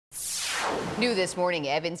New this morning,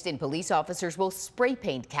 Evanston police officers will spray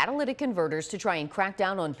paint catalytic converters to try and crack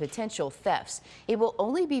down on potential thefts. It will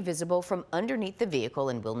only be visible from underneath the vehicle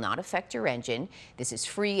and will not affect your engine. This is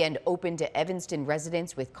free and open to Evanston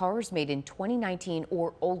residents with cars made in 2019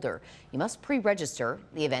 or older. You must pre-register.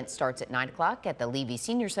 The event starts at 9 o'clock at the Levy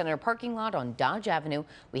Senior Center parking lot on Dodge Avenue.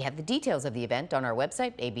 We have the details of the event on our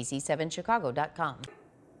website, abc7chicago.com.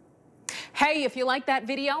 Hey, if you like that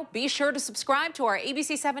video, be sure to subscribe to our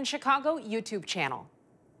ABC7 Chicago YouTube channel.